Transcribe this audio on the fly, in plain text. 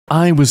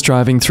I was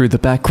driving through the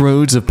back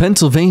roads of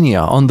Pennsylvania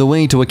on the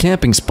way to a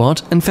camping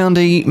spot and found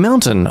a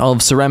mountain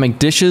of ceramic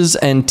dishes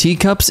and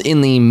teacups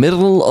in the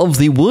middle of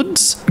the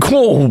woods.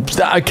 Oh,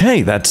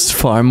 okay, that's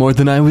far more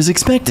than I was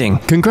expecting.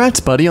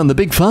 Congrats, buddy, on the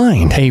big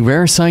find. A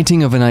rare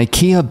sighting of an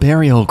IKEA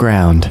burial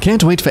ground.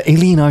 Can't wait for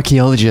alien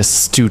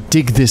archaeologists to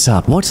dig this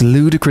up. What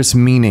ludicrous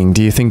meaning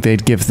do you think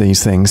they'd give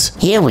these things?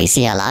 Here we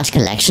see a large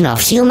collection of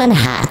human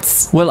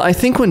hats. Well, I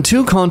think when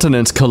two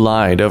continents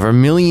collide over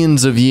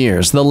millions of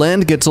years, the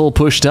land gets all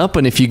pushed up,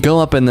 and if you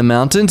go up in the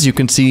mountains, you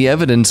can see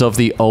evidence of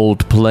the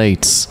old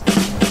plates.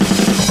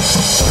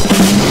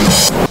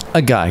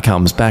 A guy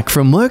comes back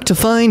from work to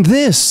find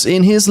this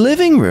in his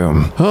living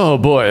room. Oh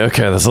boy,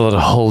 okay, there's a lot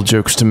of whole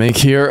jokes to make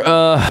here.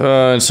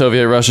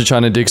 Soviet Russia,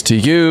 China digs to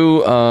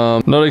you.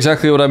 Not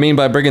exactly what I mean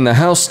by bringing the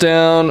house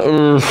down.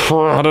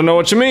 I don't know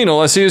what you mean,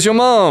 all I see is your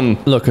mom.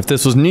 Look, if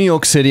this was New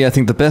York City, I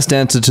think the best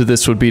answer to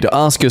this would be to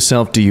ask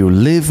yourself, do you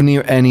live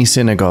near any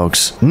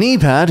synagogues? Knee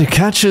pad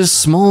catches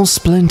small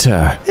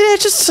splinter. Yeah,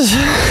 just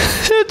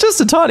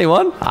a tiny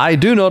one. I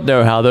do not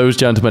know how those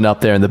gentlemen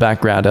up there in the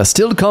background are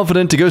still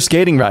confident to go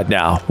skating right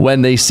now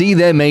when they see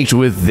their mate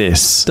with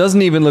this.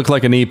 Doesn't even look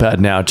like a knee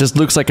pad now, just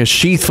looks like a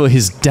sheath for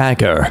his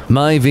dagger.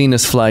 My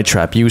Venus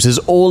flytrap uses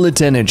all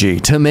its energy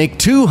to make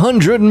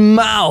 200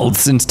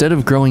 mouths instead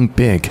of growing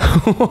big.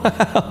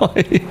 Wow.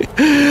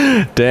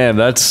 Damn,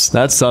 that's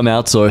some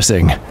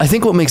outsourcing. I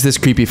think what makes this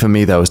creepy for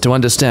me, though, is to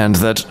understand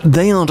that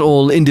they aren't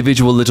all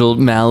individual little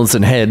mouths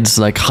and heads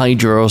like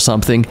Hydra or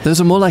something.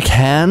 Those are more like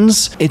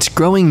hands. It's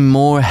growing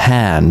more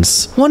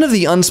hands. One of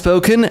the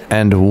unspoken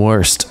and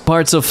worst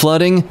parts of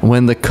flooding,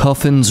 when the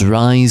coffins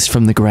rise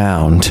from the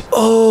ground.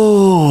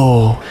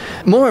 Oh!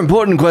 More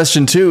important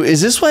question too,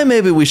 is this why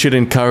maybe we should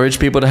encourage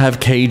people to have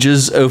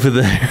cages over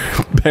their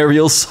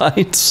burial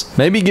sites?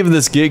 Maybe give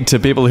this gig to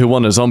people who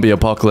want a zombie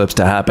apocalypse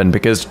to happen,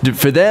 because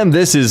for them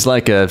this is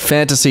like a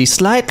fantasy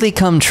slightly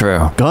come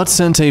true. God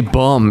sent a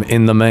bomb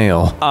in the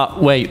mail.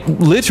 Wait,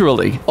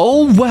 literally.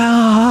 Oh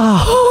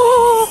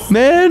wow!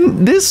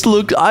 Man, this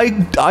looked...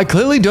 I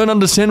clearly don't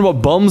understand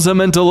what bombs are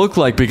meant to look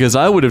like, because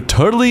I would have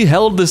totally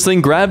held this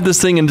thing, grabbed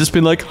this thing, and just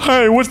been like,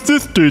 hey, what's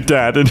this do,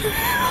 Dad? And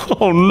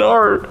oh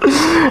no.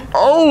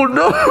 Oh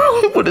no,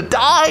 I would have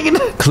died.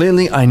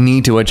 Clearly, I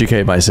need to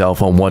educate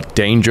myself on what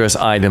dangerous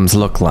items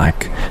look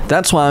like.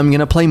 That's why I'm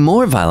gonna play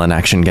more violent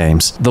action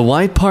games. The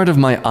white part of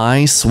my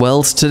eye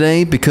swells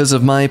today because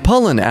of my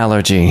pollen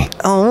allergy.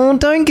 Oh,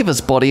 don't give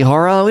us body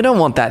horror. We don't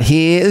want that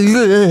here.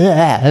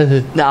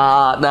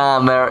 Nah,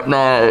 Merritt,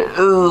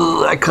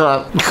 no. I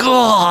can't.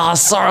 Oh,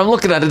 sorry, I'm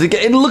looking at it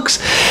again. It looks...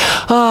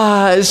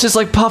 it's just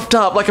like puffed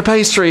up like a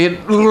pastry.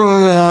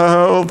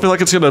 I feel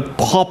like it's gonna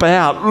pop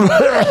out.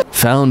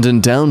 Found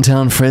in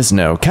downtown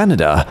Fresno,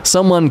 Canada,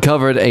 someone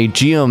covered a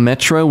Geo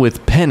Metro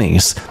with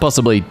pennies,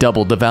 possibly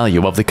doubled the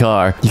value of the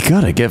car. You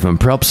gotta give him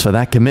props for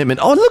that commitment.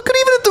 Oh, look at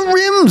even at the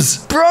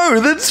rims!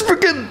 Bro,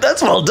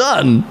 that's well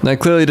done. I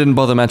clearly didn't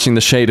bother matching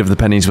the shade of the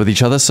pennies with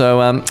each other,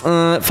 so,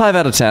 5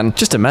 out of 10.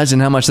 Just imagine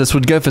how much this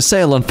would go for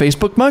sale on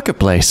Facebook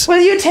Marketplace.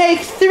 Will you take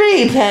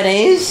 3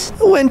 pennies?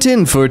 Went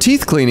in for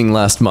teeth cleaning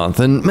last month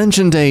and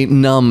mentioned a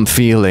numb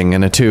feeling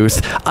in a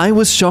tooth. I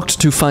was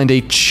shocked to find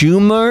a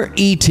tumor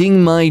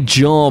eating my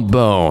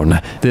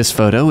jawbone. This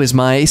photo is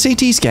my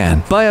CT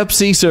scan.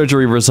 Biopsy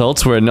surgery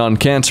results were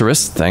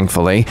non-cancerous,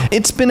 thankfully.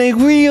 It's been a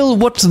real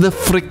what the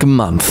frick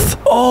month.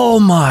 Oh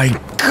my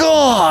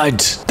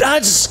god!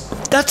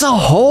 That's a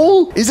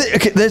hole? Is it?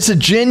 Okay, that's a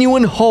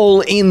genuine hole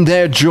in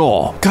their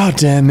jaw. God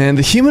damn, man.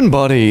 The human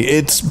body,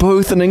 it's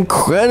both an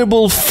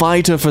incredible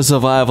fighter for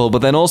survival,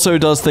 but then also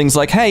does things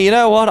like, hey, you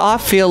know what? I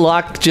feel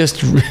like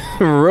just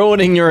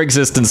ruining your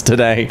existence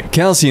today.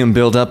 Calcium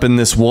buildup in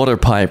this water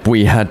pipe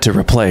we had to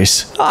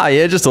replace.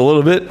 Yeah, just a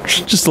little bit.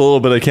 Just a little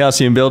bit of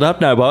calcium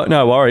buildup. No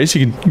worries.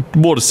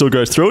 Water still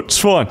goes through it. It's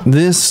fine.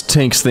 This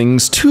takes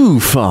things too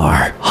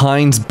far.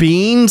 Heinz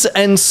beans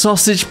and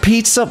sausage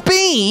pizza.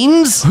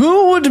 Beans?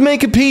 Who would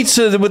make a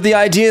pizza with the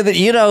idea that,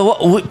 you know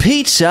what,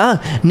 pizza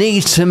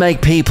needs to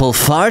make people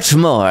fart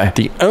more?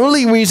 The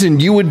only reason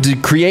you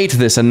would create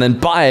this and then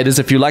buy it is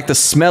if you like the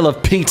smell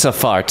of pizza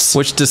farts,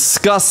 which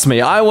disgusts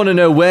me. I want to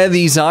know where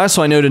these are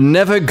so I know to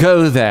never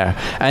go there.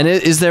 And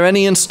is there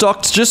any in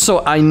stock, just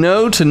so I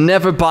know to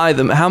never buy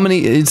them? How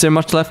many, is there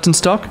much left in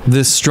stock?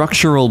 This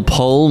structural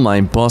pole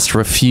my boss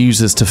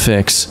refuses to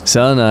fix.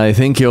 Son, I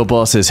think your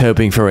boss is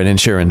hoping for an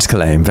insurance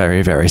claim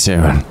very, very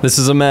soon. This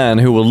is a man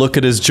who will look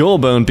at his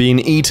jawbone being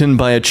eaten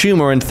by a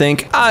tumor and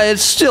think,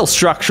 it's still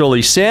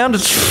structurally sound,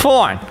 it's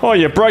fine. Oh,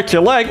 you broke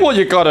your leg? Well,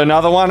 you got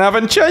another one,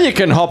 haven't you? You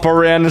can hop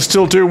around and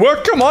still do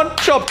work. Come on,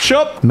 chop,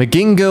 chop.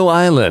 Magingo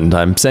Island,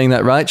 I'm saying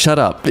that right? Shut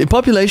up. A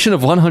population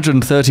of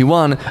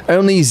 131,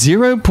 only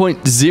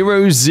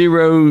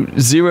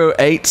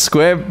 0.0008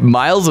 square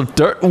miles of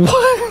dirt.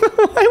 What?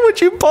 Why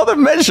would you bother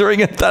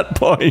measuring at that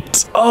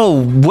point?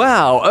 Oh,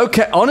 wow.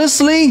 Okay,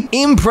 honestly,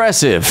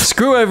 impressive.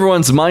 Screw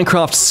everyone's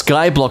Minecraft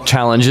Skyblock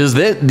challenges.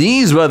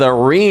 These were the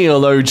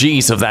real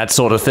OGs of that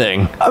sort of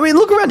thing. I mean,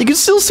 look around. You can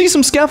still see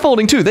some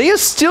scaffolding, too. They are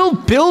still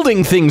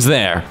building things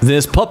there.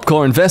 This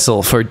popcorn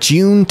vessel for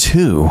June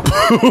 2.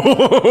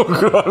 Oh,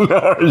 God,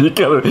 no. You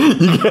gotta...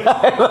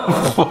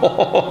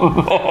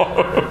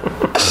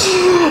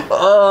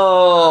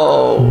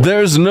 Oh.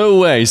 There's no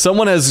way.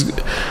 Someone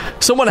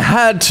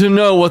had to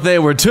know what they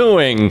were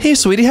doing. Here,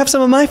 sweetie, have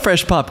some of my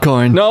fresh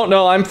popcorn.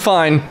 No, I'm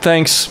fine.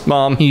 Thanks,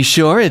 Mom. You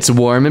sure? It's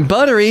warm and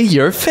buttery.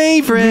 Your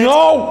favorite.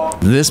 No!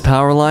 This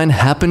power line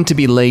happened to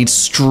be laid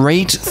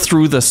straight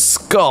through the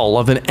skull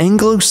of an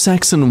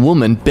Anglo-Saxon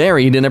woman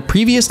buried in a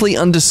previously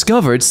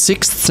undiscovered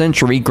 6th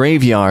century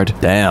graveyard.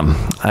 Damn.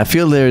 I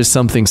feel there's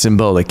something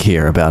symbolic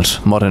here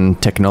about modern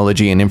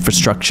technology and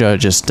infrastructure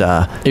just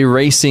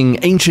erasing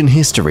ancient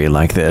history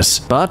like this.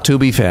 But to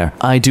be fair,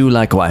 I do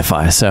like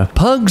Wi-Fi, so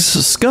Pug's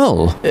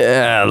skull.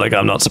 Yeah, look,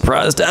 I'm not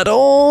surprised at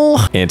all.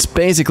 It's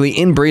basically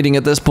inbreeding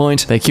at this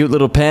point. Their cute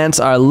little pants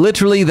are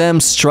literally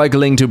them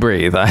struggling to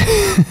breathe. I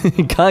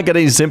can't get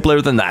any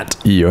simpler than that.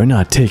 You're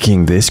not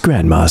taking this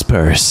grandma's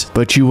purse,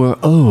 but you are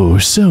oh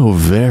so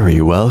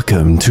very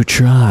welcome to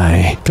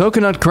try.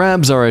 Coconut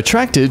crabs are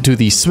attracted to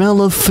the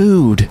smell of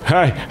food.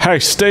 Hey,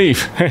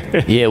 Steve.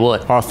 Yeah,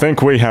 what? I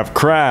think we have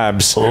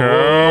crabs.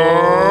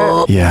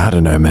 Oh. Yeah, I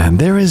don't know, man.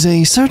 There is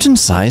a certain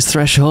size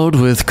threshold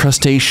with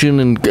crustacean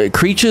and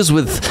creatures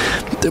with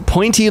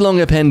pointy long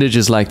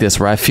appendages like this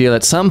where I feel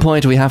at some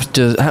point we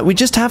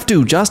just have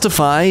to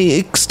justify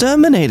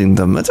exterminating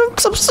them. I'm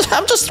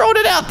just throwing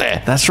it out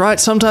there. That's right,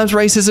 sometimes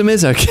racism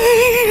is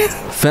okay.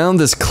 Found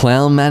this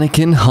clown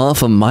mannequin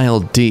half a mile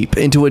deep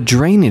into a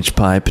drainage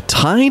pipe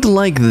tied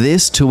like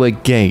this to a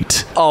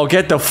gate. Oh,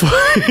 get the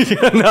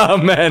no,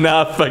 man,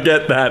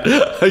 forget that.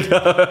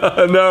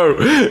 No.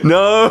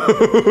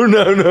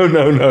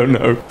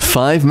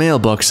 5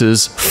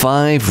 mailboxes,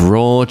 5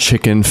 raw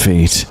chicken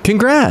feet.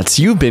 Congrats,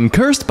 you've been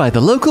cursed by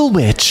the local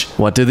witch.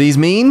 What do these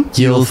mean?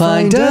 You'll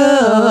find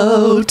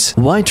out.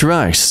 White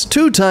rice,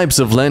 2 types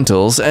of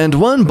lentils, and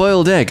 1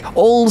 boiled egg,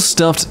 all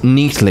stuffed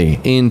neatly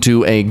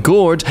into a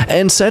gourd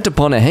and set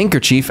upon a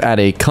handkerchief at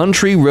a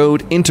country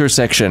road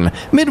intersection,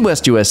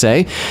 Midwest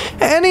USA.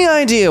 Any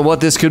idea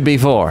what this could be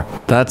for?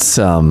 That's,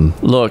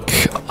 look,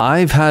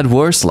 I've had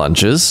worse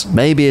lunches.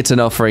 Maybe it's an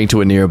offering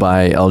to a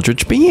nearby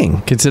eldritch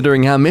being.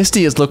 Considering how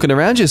misty is looking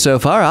around you so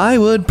far, I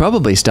would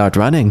probably start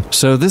running.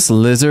 So this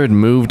lizard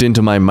moved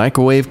into my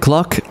microwave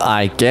clock.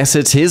 I guess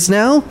it's his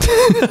now?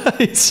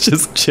 He's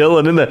just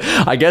chilling in there.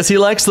 I guess he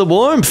likes the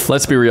warmth.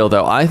 Let's be real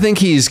though. I think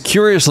he's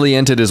curiously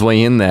entered his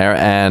way in there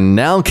and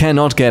now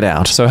cannot get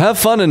out. So have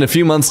fun in a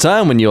few months'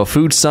 time when your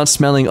food starts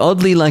smelling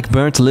oddly like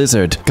burnt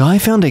lizard. Guy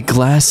found a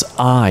glass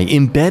eye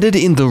embedded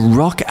in the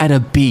rock at a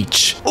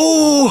beach.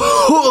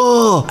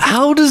 Oh,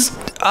 how does...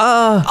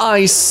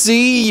 I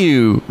see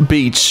you,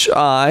 beach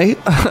eye.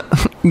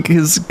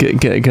 Because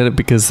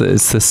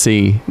it's the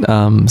sea,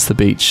 it's the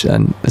beach,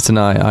 and it's an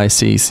I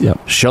see, yep.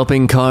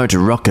 Shopping cart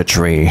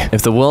rocketry.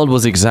 If the world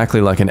was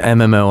exactly like an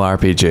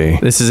MMORPG,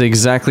 this is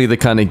exactly the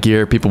kind of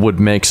gear people would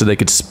make so they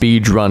could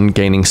speedrun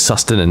gaining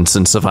sustenance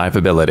and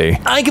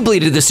survivability. I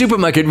completed the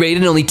supermarket raid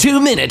in only 2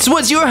 minutes.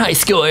 What's your high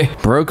score?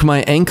 Broke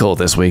my ankle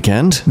this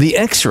weekend. The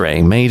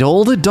x-ray made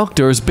all the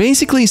doctors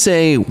basically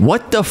say,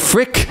 what the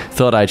frick?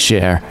 Thought I'd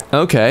share.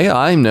 Okay,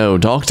 I'm no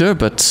doctor,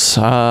 but,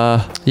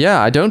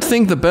 yeah, I don't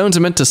think the bones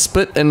are meant to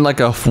split in like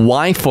a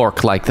Y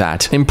fork like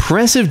that.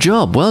 Impressive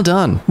job, well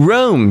done.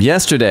 Rome,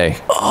 yesterday.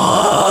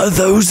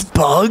 Those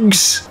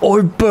bugs?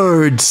 Or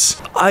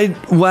birds?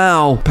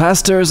 Wow,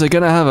 pastors are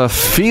gonna have a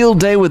field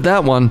day with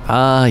that one.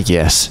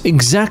 Yes,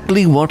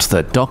 exactly what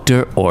the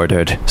doctor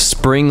ordered.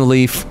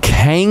 Springleaf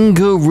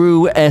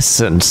kangaroo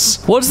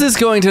essence. What's this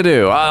going to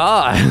do?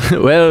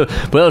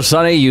 Well,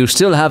 Sonny, you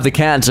still have the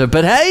cancer,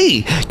 but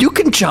hey, you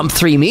can jump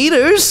 3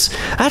 meters.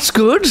 That's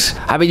good.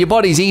 I mean, your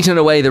body's eating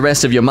away the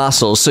rest of your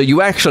muscles, so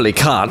you actually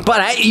can't.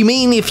 But you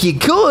mean if you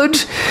could,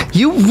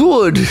 you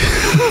would.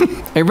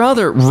 A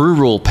rather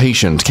rural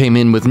patient came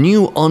in with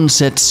new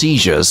onset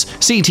seizures.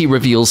 CT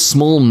reveals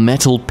small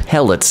metal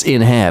pellets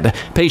in head.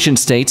 Patient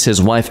states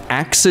his wife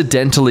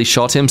accidentally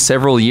shot him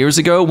several years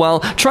ago while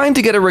trying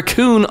to get a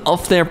raccoon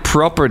off their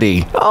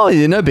property. Oh,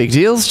 no big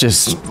deals.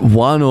 Just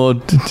 1 or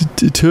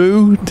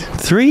 2,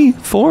 3,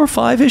 4,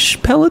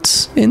 5-ish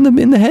pellets in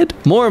the head.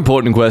 More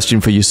important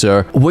question for you,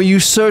 sir. Were you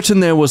certain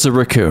there was a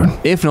raccoon?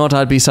 If not,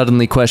 I'd be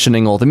suddenly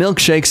questioning all the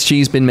milkshakes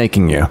she's been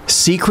making you.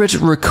 Secret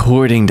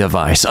recording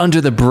device under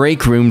the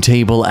break room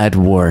table at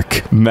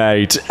work.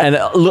 Mate, and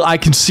look, I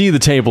can see the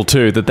table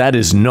too, that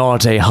is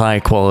not a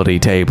high quality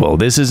table.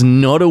 This is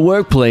not a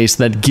workplace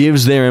that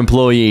gives their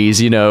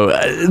employees, you know,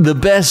 the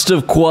best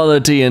of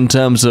quality in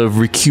terms of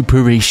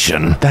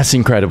recuperation. That's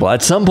incredible.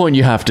 At some point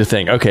you have to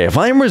think, okay, if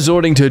I'm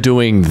resorting to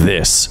doing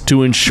this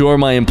to ensure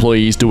my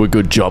employees do a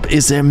good job,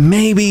 is there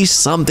maybe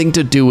something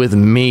to do with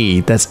me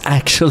that's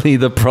actually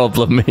the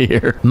problem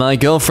here? My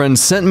girlfriend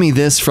sent me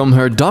this from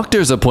her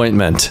doctor's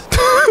appointment.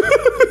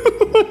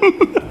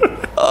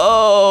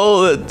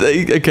 Oh,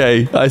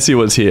 okay. I see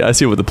what's here. I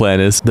see what the plan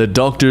is. The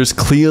doctors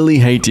clearly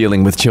hate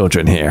dealing with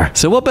children here.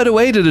 So what better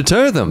way to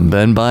deter them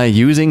than by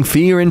using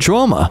fear and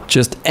trauma?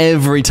 Just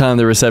every time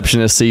the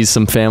receptionist sees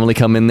some family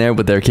come in there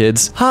with their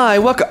kids. Hi,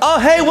 welcome. Oh,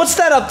 hey, what's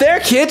that up there,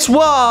 kids? Whoa,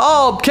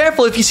 oh,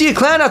 careful. If you see a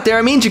clown out there,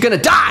 it means you're gonna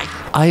die.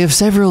 I have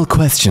several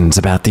questions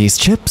about these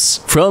chips.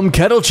 From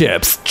Kettle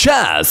Chips,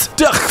 Chaz,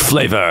 Duck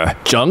Flavor,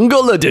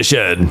 Jungle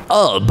Edition.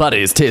 All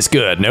buddies taste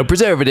good, no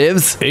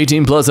preservatives.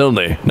 18 plus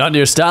only. Not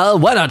your style?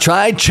 Why not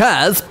try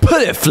Chaz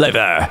Put-It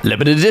Flavor?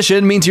 Limited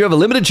edition means you have a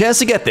limited chance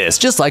to get this,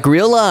 just like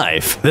real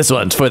life. This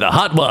one's for the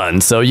hot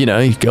ones, so you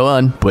know, go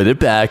on, put it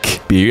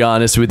back. Be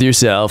honest with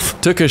yourself.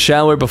 Took a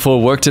shower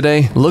before work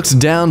today, looked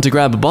down to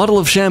grab a bottle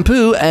of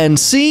shampoo, and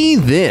see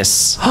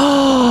this.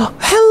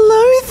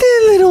 Hello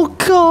there, little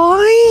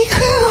guy.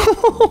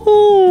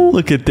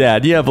 Look at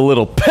that. You have a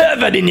little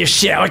pervert in your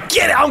shower.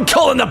 Get out, I'm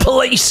calling the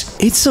police.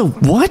 It's a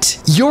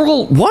what? You're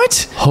all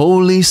what?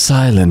 Holy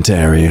silent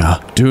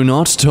area. Do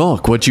not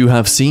talk what you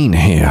have seen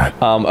here.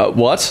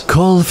 What?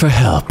 Call for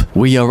help.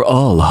 We are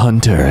all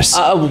hunters.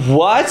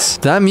 What?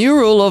 That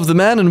mural of the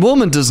man and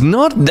woman does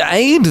not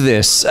aid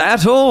this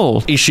at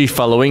all. Is she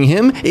following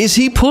him? Is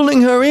he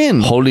pulling her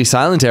in? Holy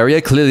silent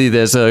area. Clearly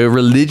there's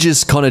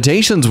religious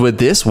connotations with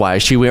this. Why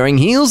is she wearing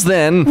heels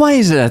then? Why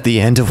is it at the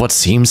end of what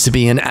seems to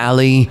be an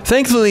alley?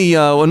 Thankfully,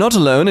 we're not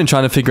alone in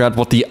trying to figure out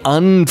what the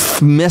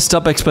messed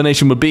up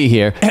explanation would be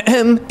here.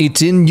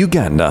 It's in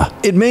Uganda.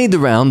 It made the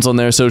rounds on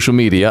their social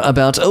media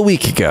about a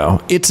week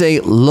ago. It's a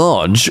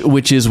lodge,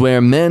 which is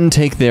where men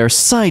take their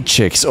side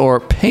chicks or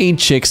paid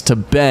chicks to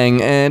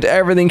bang, and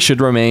everything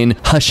should remain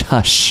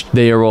hush-hush.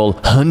 They are all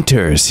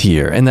hunters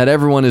here, and that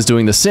everyone is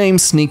doing the same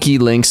sneaky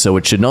link, so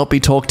it should not be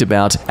talked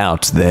about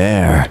out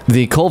there.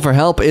 The call for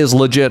help is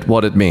legit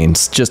what it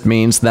means. Just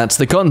means that's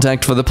the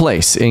contact for the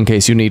place, in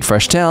case you need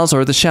fresh towels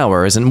or the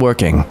shower isn't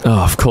working.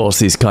 Oh, of course,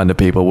 these kind of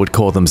people would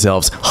call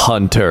themselves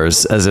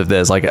hunters, as if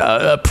there's like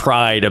a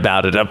pride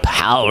about it, a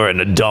power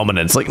and a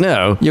dominance. Like,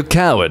 no, you're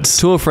cowards,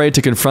 too afraid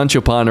to confront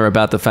your partner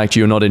about the fact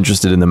you're not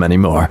interested in them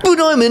anymore. But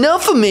I'm an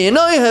alpha man,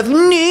 I have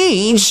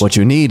needs. What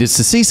you need is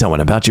to see someone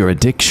about your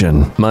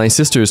addiction. My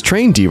sister's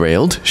train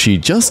derailed. She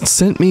just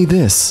sent me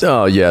this.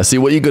 Oh yeah, see,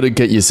 what you gotta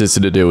get your sister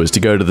to do is to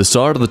go to the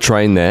start of the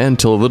train there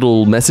until a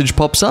little message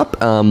pops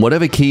up.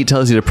 Whatever key it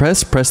tells you to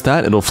press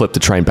that, it'll flip the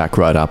train back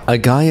right up. A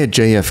guy at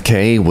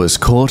JFK was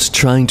caught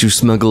trying to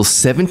smuggle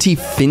 70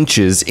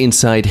 finches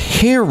inside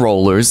hair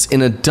rollers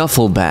in a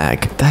duffel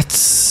bag.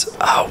 That's...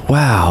 oh,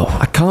 wow.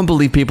 I can't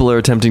believe people are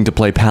attempting to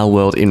play Pal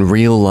World in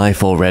real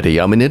life already.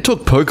 I mean, it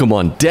took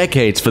Pokemon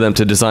decades for them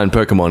to design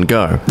Pokemon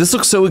Go. This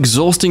looks so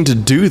exhausting to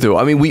do, though.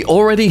 I mean, we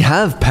already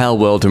have Pal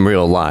World in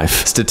real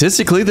life.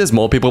 Statistically, there's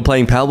more people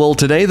playing Pal World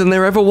today than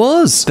there ever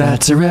was.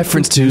 That's a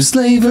reference to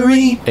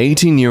slavery.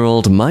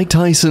 18-year-old Mike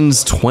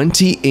Tyson's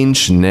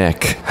 20-inch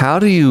neck. How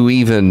do you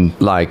even,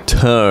 like,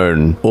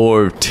 turn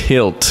or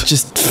tilt?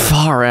 Just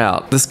far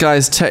out. This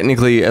guy's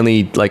technically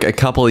only, like, a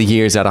couple of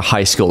years out of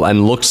high school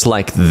and looks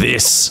like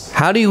this.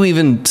 How do you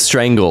even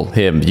strangle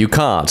him? You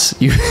can't.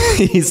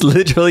 He's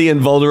literally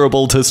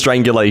invulnerable to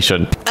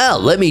strangulation. Oh,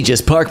 let me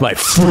just park my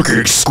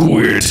fucking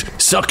squid.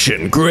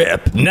 Suction,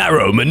 grip,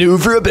 narrow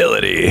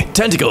maneuverability,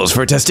 tentacles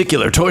for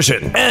testicular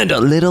torsion, and a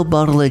little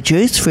bottle of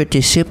juice for it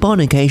to sip on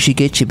in case you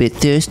get a bit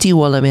thirsty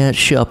while I'm out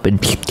shopping.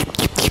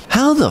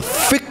 How the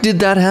frick did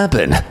that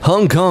happen?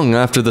 Hong Kong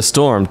after the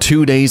storm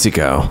 2 days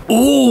ago.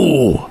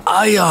 Ooh,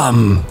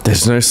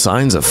 there's no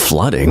signs of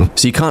flooding,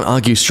 so you can't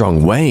argue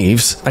strong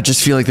waves. I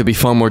just feel like there'd be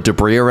far more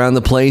debris around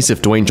the place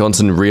if Dwayne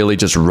Johnson really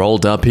just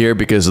rolled up here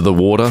because of the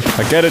water.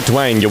 I get it,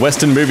 Dwayne. Your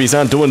Western movies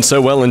aren't doing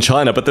so well in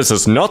China, but this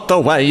is not the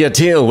way you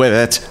deal with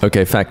it.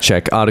 Okay, fact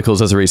check.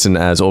 Articles as recent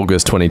as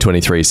August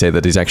 2023 say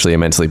that he's actually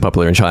immensely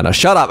popular in China.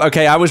 Shut up.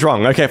 Okay, I was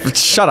wrong. Okay,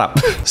 shut up.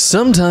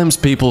 Sometimes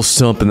people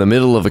stop in the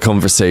middle of a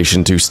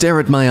conversation to stare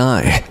at my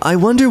eye. I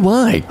wonder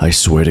why. I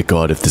swear to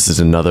God, if this is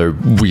another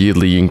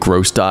weirdly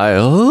engrossed eye.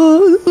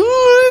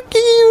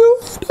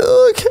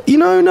 You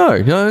know,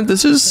 no,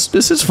 this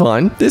is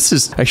fine. This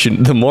is actually,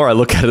 the more I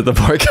look at it, the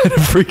more it kind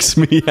of freaks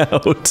me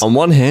out. On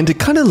one hand, it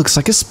kind of looks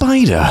like a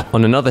spider.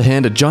 On another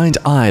hand, a giant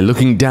eye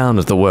looking down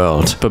at the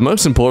world. But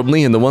most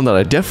importantly, and the one that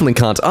I definitely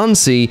can't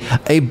unsee,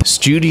 a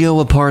studio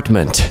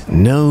apartment.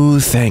 No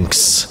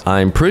thanks.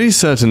 I'm pretty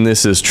certain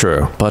this is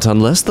true, but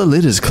unless the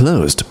lid is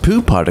closed,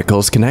 poo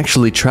particles can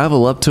actually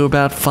travel up to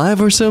about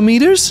 5 or so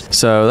meters.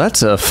 So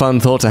that's a fun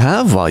thought to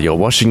have while you're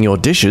washing your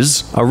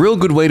dishes. A real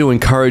good way to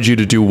encourage you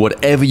to do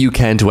whatever you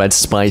can to add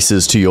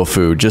spices to your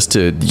food, just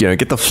to, you know,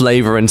 get the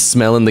flavor and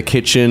smell in the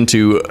kitchen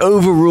to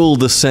overrule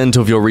the scent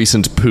of your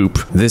recent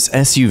poop. This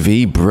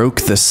SUV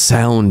broke the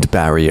sound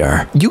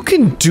barrier. You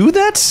can do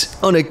that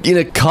in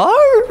a car?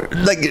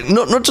 Like,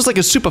 not just like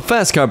a super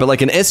fast car, but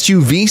like an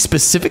SUV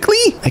specifically?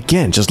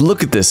 Again, just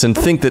look at this and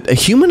think that a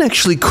human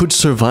actually could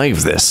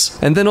survive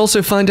this. And then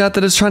also find out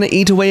that it's trying to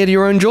eat away at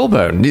your own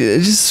jawbone.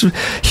 Just,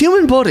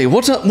 human body,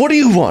 what do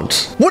you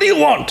want? What do you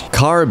want?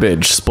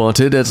 Garbage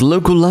spotted at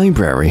local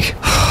library.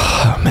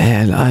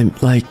 man, I'm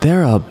like,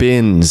 there are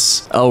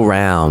bins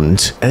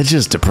around. It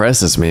just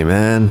depresses me,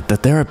 man,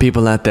 that there are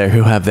people out there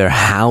who have their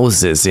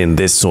houses in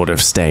this sort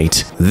of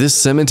state. This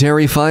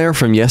cemetery fire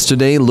from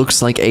yesterday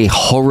looks like a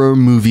horror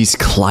movie's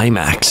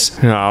climax.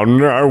 Oh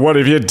no, what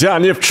have you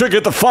done? You've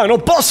triggered the final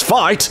boss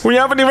fight! We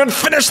haven't even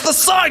finished the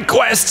side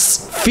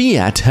quests!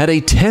 Fiat had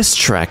a test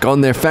track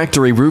on their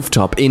factory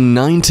rooftop in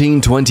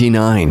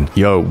 1929.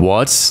 Yo,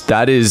 what?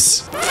 That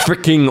is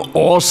freaking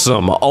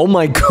awesome. Oh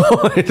my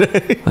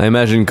god. I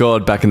imagine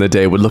God back in the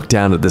day would look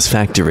down at this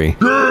factory.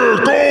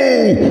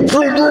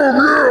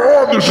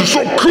 This is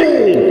so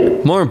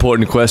cool! More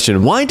important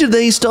question, why did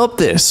they stop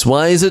this?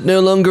 Why is it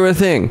no longer a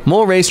thing?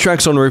 More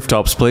racetracks on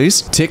rooftops,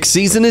 please. Tick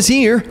season is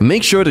here.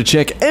 Make sure to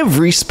check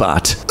every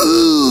spot.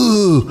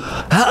 Ooh.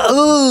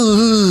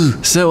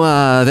 So,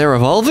 they're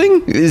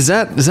evolving? Is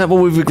that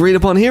what we've agreed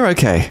upon here?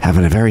 Okay.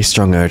 Having a very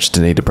strong urge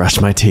to need to brush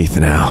my teeth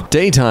now.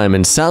 Daytime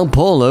in Sao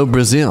Paulo,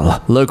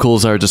 Brazil.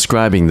 Locals are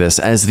describing this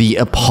as the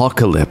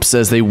apocalypse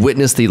as they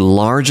witness the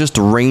largest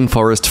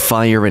rainforest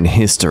fire in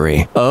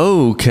history.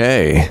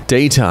 Okay.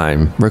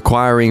 Daytime,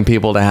 requiring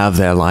people to have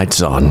their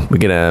lights on. We're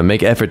gonna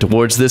make effort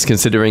towards this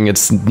considering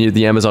it's near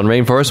the Amazon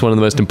rainforest, one of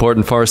the most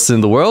important forests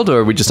in the world, or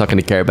are we just not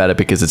gonna care about it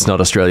because it's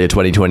not Australia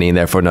 2020 and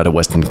therefore not a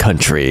Western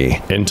country?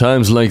 In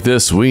times like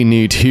this, we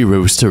need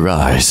heroes to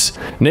rise.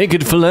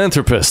 Naked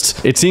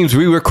philanthropist, it seems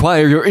we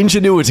require your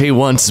ingenuity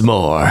once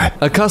more.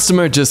 A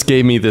customer just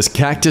gave me this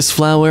cactus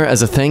flower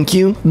as a thank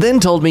you,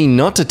 then told me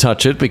not to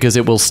touch it because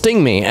it will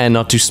sting me and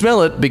not to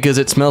smell it because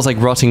it smells like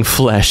rotting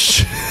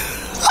flesh.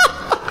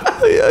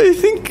 I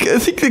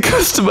think the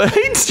customer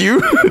hates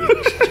you.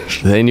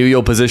 They knew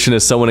your position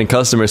as someone in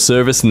customer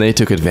service and they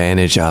took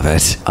advantage of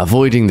it,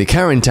 avoiding the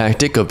current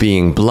tactic of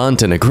being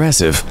blunt and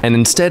aggressive, and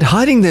instead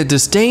hiding their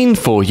disdain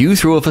for you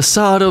through a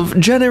facade of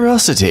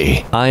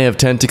generosity. I have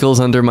tentacles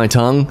under my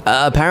tongue.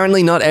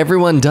 Apparently not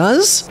everyone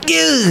does?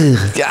 You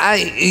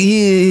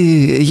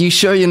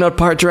sure you're not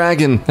part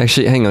dragon?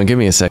 Actually, hang on, give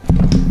me a sec.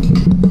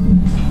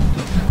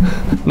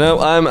 No,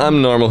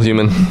 I'm normal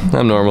human.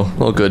 I'm normal.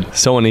 All good.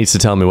 Someone needs to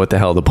tell me what the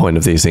hell the point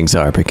of these things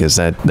are because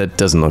that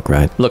doesn't look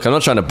right. Look, I'm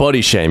not trying to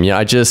body shame you.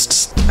 I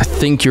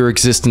think your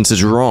existence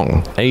is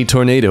wrong. A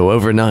tornado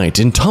overnight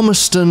in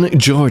Thomaston,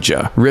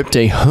 Georgia, ripped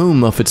a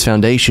home off its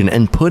foundation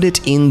and put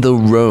it in the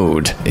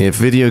road. If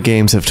video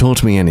games have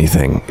taught me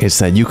anything, it's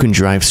that you can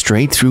drive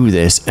straight through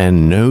this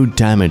and no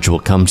damage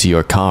will come to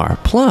your car.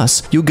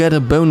 Plus, you get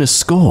a bonus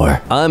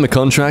score. I'm a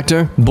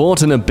contractor,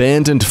 bought an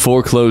abandoned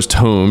foreclosed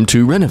home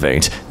to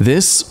renovate.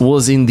 This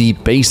was in the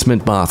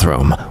basement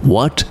bathroom.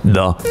 What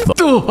the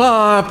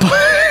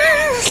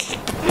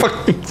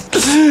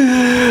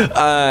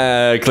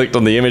I clicked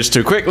on the image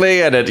too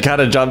quickly and it kind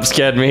of jump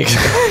scared me.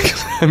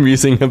 I'm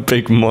using a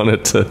big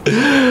monitor.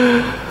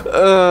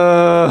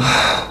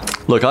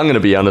 Look, I'm gonna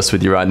be honest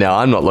with you right now.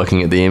 I'm not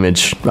looking at the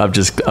image.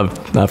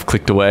 I've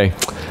clicked away.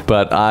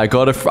 But I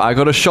got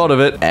a shot of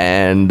it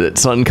and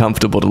it's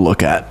uncomfortable to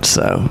look at,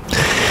 so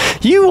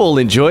you all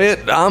enjoy it.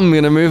 I'm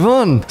gonna move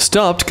on.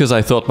 Stopped because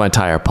I thought my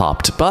tire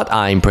popped, but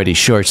I'm pretty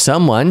sure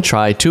someone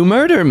tried to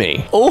murder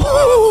me.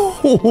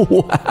 Oh,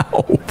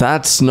 wow.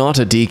 That's not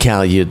a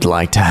decal you'd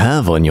like to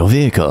have on your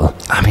vehicle.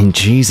 I mean,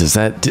 Jesus,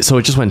 so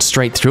it just went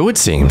straight through, it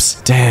seems.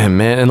 Damn,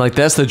 man, and like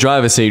that's the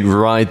driver's seat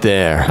right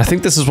there. I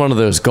think this is one of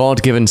those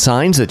God-given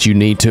signs that you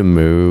need to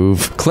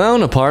move.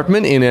 Clown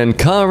apartment in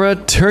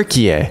Ankara,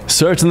 Turkey.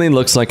 Certainly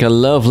looks like a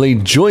lovely,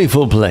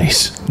 joyful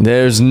place.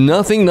 There's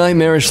nothing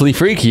nightmarishly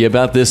freaky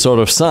about this sort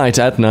of site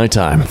at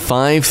nighttime.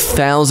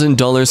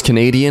 $5,000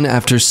 Canadian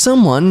after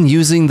someone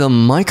using the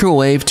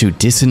microwave to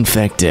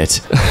disinfect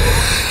it.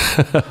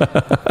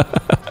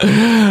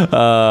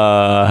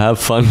 Have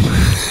fun.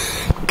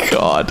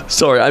 God.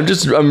 Sorry,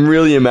 I'm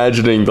really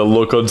imagining the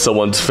look on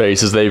someone's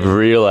face as they've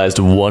realized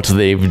what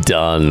they've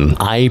done.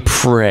 I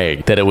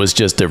pray that it was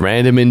just a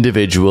random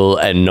individual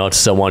and not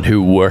someone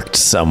who worked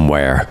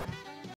somewhere.